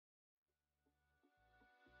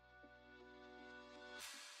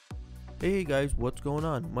Hey guys, what's going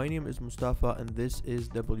on? My name is Mustafa and this is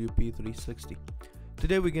WP360.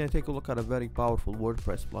 Today we're going to take a look at a very powerful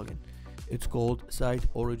WordPress plugin. It's called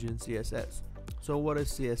SiteOrigin CSS. So what is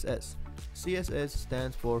CSS? CSS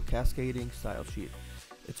stands for Cascading Style Sheet.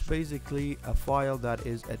 It's basically a file that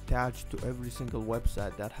is attached to every single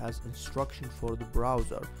website that has instruction for the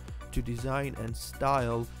browser to design and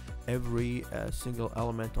style every single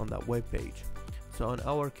element on that web page. So in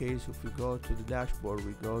our case, if we go to the dashboard,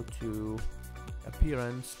 we go to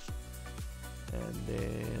appearance and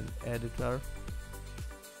then editor.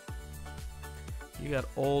 You got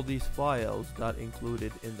all these files that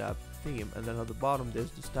included in that theme, and then at the bottom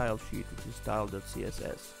there's the style sheet, which is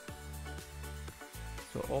style.css.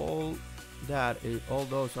 So all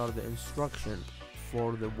those are the instructions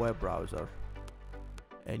for the web browser,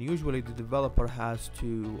 and usually the developer has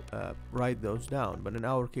to write those down, but in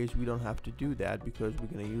our case we don't have to do that because we're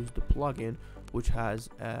going to use the plugin, which has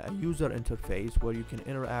a user interface where you can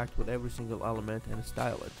interact with every single element and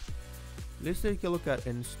style it. Let's take a look at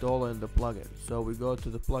installing the plugin. So we go to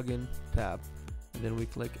the plugin tab and then we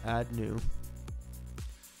click add new,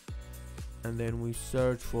 and then we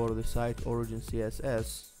search for the SiteOrigin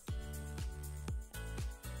CSS,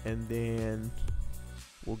 and then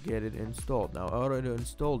we'll get it installed. Now I already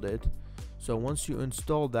installed it, so once you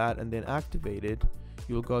install that and then activate it,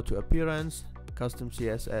 you'll go to appearance, custom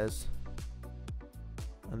CSS,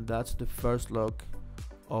 and that's the first look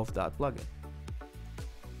of that plugin.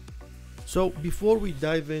 So before we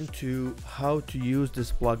dive into how to use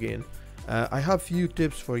this plugin, I have few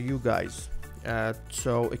tips for you guys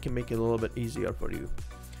so it can make it a little bit easier for you.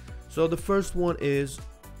 So the first one is,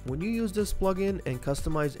 when you use this plugin and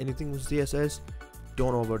customize anything with CSS,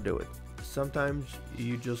 don't overdo it. Sometimes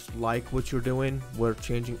you just like what you're doing, we're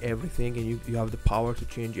changing everything, and you have the power to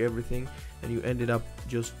change everything, and you ended up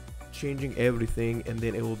just changing everything, and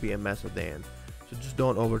then it will be a mess at the end. So just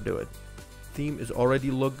don't overdo it. Theme is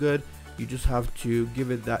already look good, you just have to give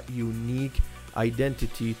it that unique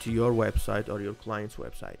identity to your website or your client's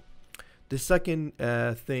website. The second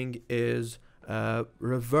thing is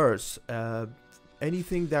reverse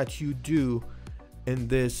anything that you do in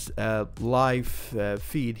this live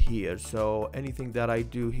feed here. So anything that I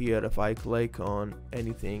do here, if I click on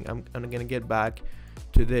anything, I'm gonna get back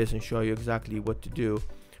to this and show you exactly what to do.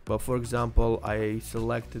 But for example, I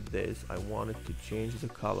selected this, I wanted to change the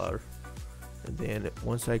color, and then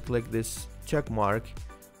once I click this check mark,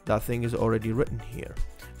 that thing is already written here.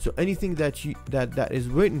 So anything that is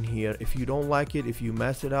written here, if you don't like it, if you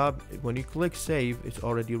mess it up, when you click save, it's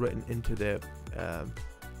already written into the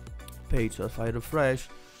page. So if I refresh,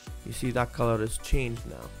 you see that color is changed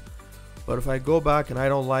now. But if I go back and I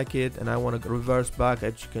don't like it and I want to reverse back,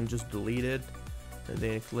 I can just delete it and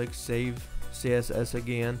then click save CSS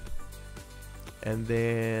again, and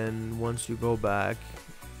then once you go back,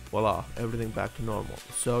 voila, everything back to normal.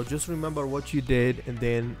 So just remember what you did and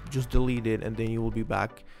then just delete it, and then you will be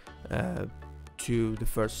back to the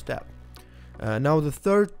first step. Now the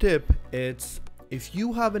third tip, it's if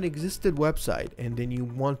you have an existing website and then you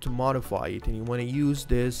want to modify it and you want to use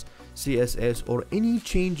this CSS or any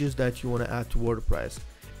changes that you want to add to WordPress,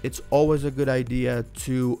 it's always a good idea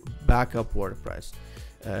to back up WordPress.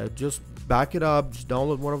 Just back it up, just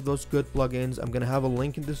download one of those good plugins. I'm gonna have a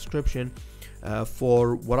link in the description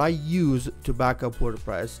for what I use to back up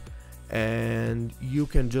WordPress, and you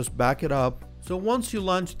can just back it up. So once you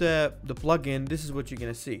launch the plugin, this is what you're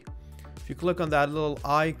gonna see. If you click on that little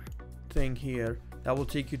eye thing here, that will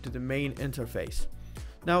take you to the main interface.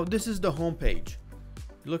 Now this is the home page.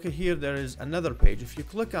 Look at here, there is another page. If you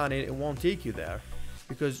click on it, it won't take you there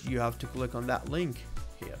because you have to click on that link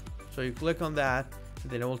here. So you click on that,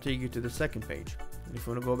 and then it will take you to the second page. And if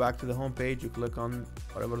you want to go back to the home page, you click on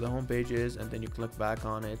whatever the home page is, and then you click back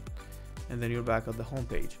on it, and then you're back at the home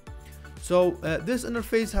page. So this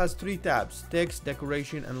interface has three tabs: text,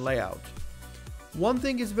 decoration, and layout. One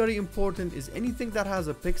thing is very important is anything that has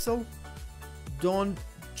a pixel, don't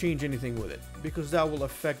change anything with it, because that will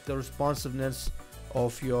affect the responsiveness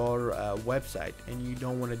of your website, and you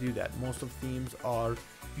don't want to do that. Most of themes are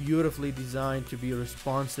beautifully designed to be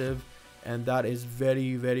responsive, and that is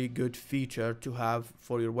very good feature to have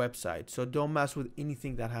for your website. So don't mess with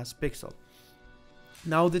anything that has pixel.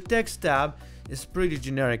 Now the text tab is pretty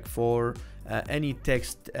generic for any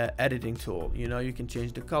text editing tool. You know, you can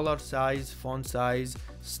change the color, size, font size,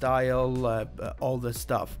 style, all this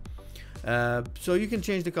stuff. So you can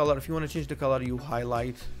change the color. If you want to change the color, you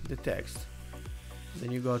highlight the text,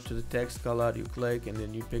 then you go to the text color, you click, and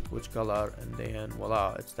then you pick which color, and then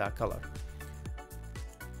voila, it's that color.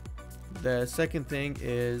 The second thing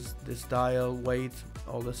is the style, weight,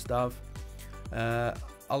 all this stuff.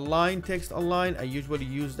 align, text align, I usually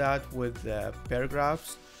use that with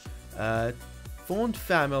paragraphs. Font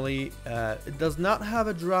family, it does not have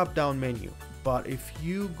a drop down menu, but if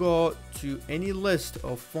you go to any list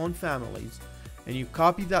of font families and you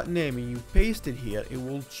copy that name and you paste it here, it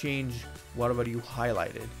will change whatever you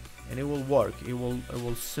highlighted, and it will work. It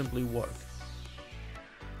will simply work.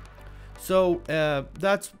 So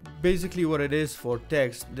that's basically what it is for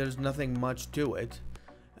text. There's nothing much to it.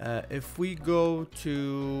 If we go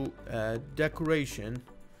to decoration,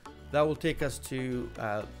 that will take us to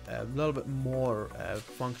a little bit more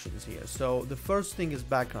functions here. So the first thing is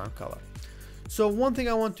background color. So one thing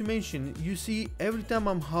I want to mention, you see every time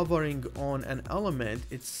I'm hovering on an element,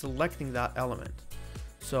 it's selecting that element.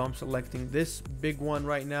 So I'm selecting this big one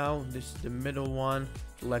right now, this is the middle one,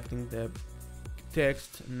 selecting the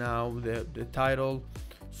text, now the title.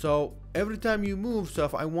 So every time you move, so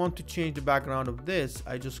if I want to change the background of this,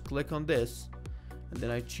 I just click on this and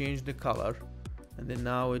then I change the color, and then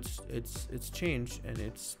now it's changed and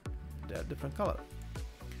it's a different color.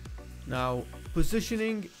 Now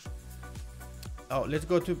positioning, oh, let's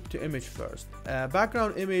go to image first.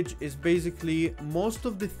 Background image is basically, most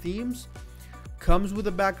of the themes comes with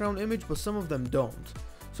a background image, but some of them don't.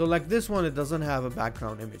 So like this one, it doesn't have a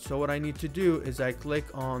background image. So what I need to do is I click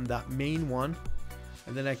on that main one,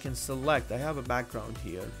 and then I can select, I have a background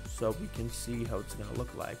here so we can see how it's gonna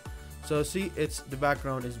look like. So see, it's the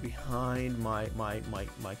background is behind my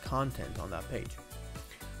content on that page.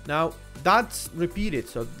 Now that's repeated,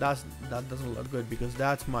 so that doesn't look good because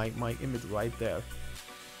that's my image right there.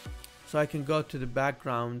 So I can go to the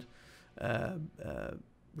background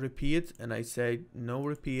repeat, and I say no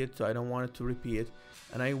repeat, so I don't want it to repeat,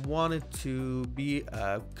 and I want it to be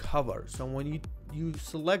a cover. So when you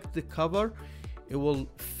select the cover, it will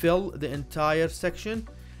fill the entire section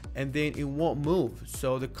and then it won't move,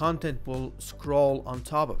 so the content will scroll on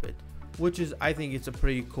top of it, which is, I think it's a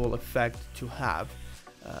pretty cool effect to have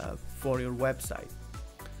for your website.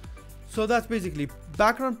 So that's basically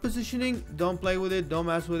background positioning. Don't play with it, don't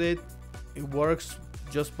mess with it. It works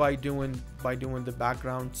just by doing the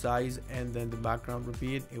background size and then the background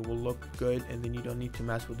repeat. It will look good, and then you don't need to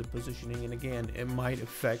mess with the positioning, and again, it might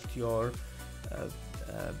affect your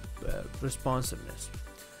responsiveness.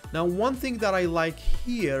 Now one thing that I like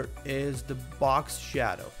here is the box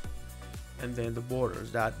shadow and then the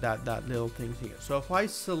borders, that little thing here. So if I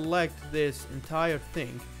select this entire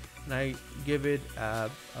thing and I give it a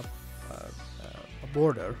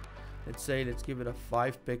border, let's give it a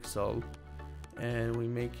 5 pixel, and we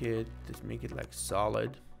let's make it like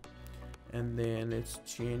solid, and then let's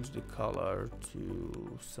change the color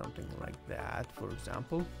to something like that, for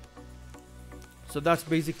example. So that's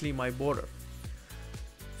basically my border.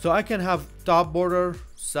 So I can have top border,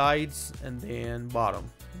 sides, and then bottom,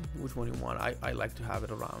 which one you want. I like to have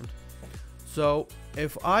it around. So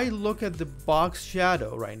if I look at the box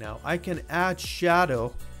shadow right now, I can add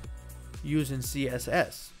shadow using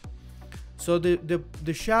CSS. So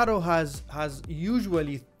the shadow has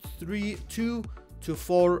usually 2 to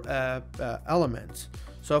 4 elements.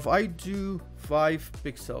 So if I do 5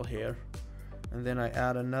 pixel here, and then I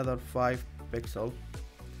add another 5 pixel,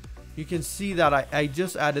 you can see that I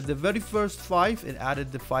just added the very first 5, it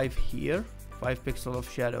added the 5 here, 5 pixel of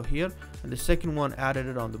shadow here, and the second one added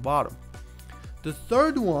it on the bottom. The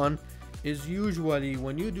third one is usually,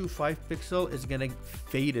 when you do 5 pixel, it's gonna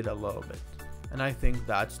fade it a little bit, and I think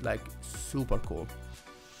that's like super cool.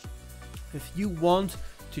 If you want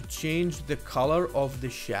to change the color of the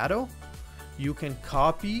shadow, you can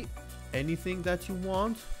copy anything that you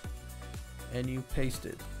want and you paste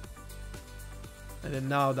it, and then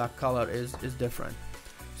now that color is different.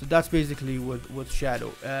 So that's basically with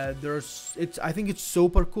shadow. I think it's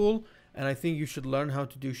super cool, and I think you should learn how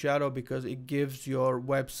to do shadow because it gives your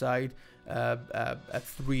website a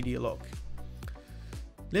 3D look.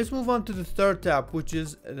 Let's move on to the third tab, which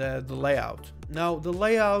is the layout. Now the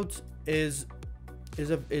layout is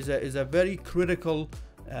a very critical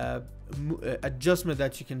adjustment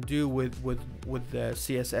that you can do with the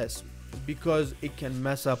CSS, because it can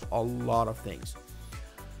mess up a lot of things.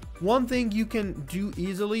 One thing you can do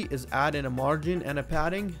easily is add in a margin and a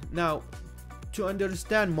padding. Now, to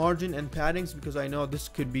understand margin and paddings, because I know this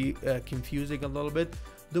could be confusing a little bit,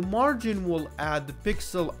 the margin will add the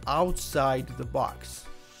pixel outside the box.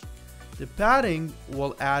 The padding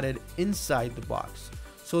will add it inside the box.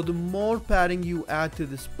 So the more padding you add to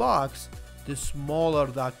this box, the smaller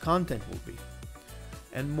that content will be.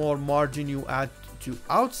 And more margin you add to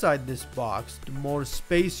outside this box, the more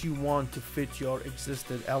space you want to fit your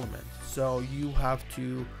existing element. So you have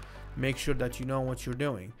to make sure that you know what you're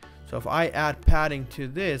doing. So if I add padding to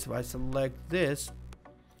this, if I select this,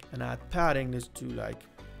 and add padding is to like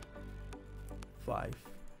 5.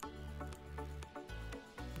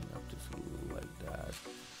 Up to like that.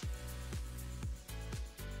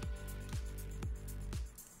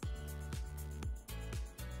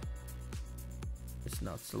 It's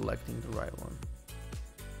not selecting the right one.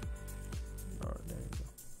 All right, there you go.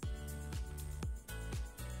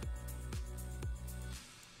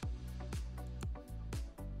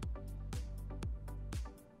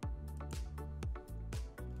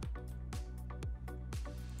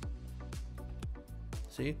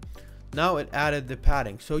 See, now it added the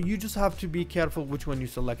padding. So you just have to be careful which one you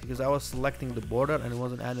select, because I was selecting the border and it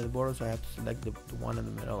wasn't adding the border, so I have to select the one in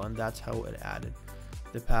the middle, and that's how it added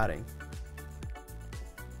the padding.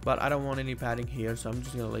 But I don't want any padding here, so I'm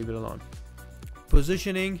just gonna leave it alone.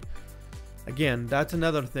 Positioning, again, that's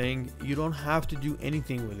another thing. You don't have to do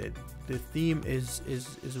anything with it. The theme is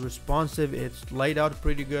responsive. It's laid out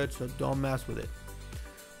pretty good, so don't mess with it.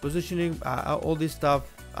 Positioning, all this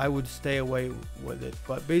stuff, I would stay away with it.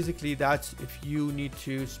 But basically, that's if you need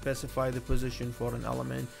to specify the position for an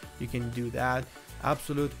element, you can do that.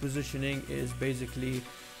 Absolute positioning is basically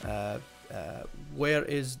where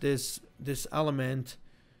is this element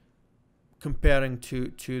comparing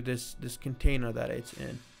to this container that it's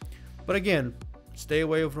in. But again, stay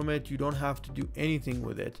away from it. You don't have to do anything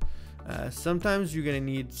with it. Sometimes you're gonna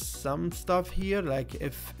need some stuff here, like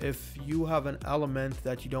if you have an element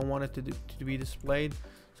that you don't want it to be displayed,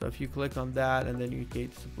 so if you click on that and then you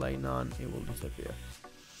get display none, it will disappear.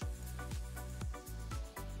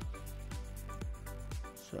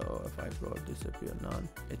 So if I go disappear none,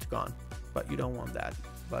 it's gone. But you don't want that,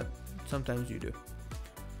 but sometimes you do.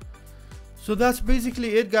 So that's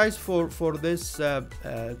basically it, guys, for this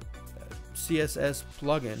CSS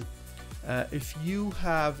plugin. If you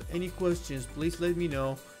have any questions, please let me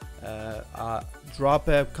know. Drop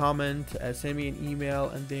a comment, send me an email,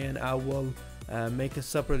 and then I will make a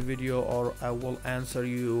separate video, or I will answer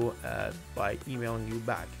you by emailing you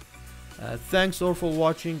back. Thanks all for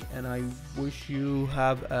watching, and I wish you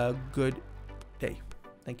have a good day.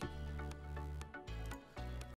 Thank you.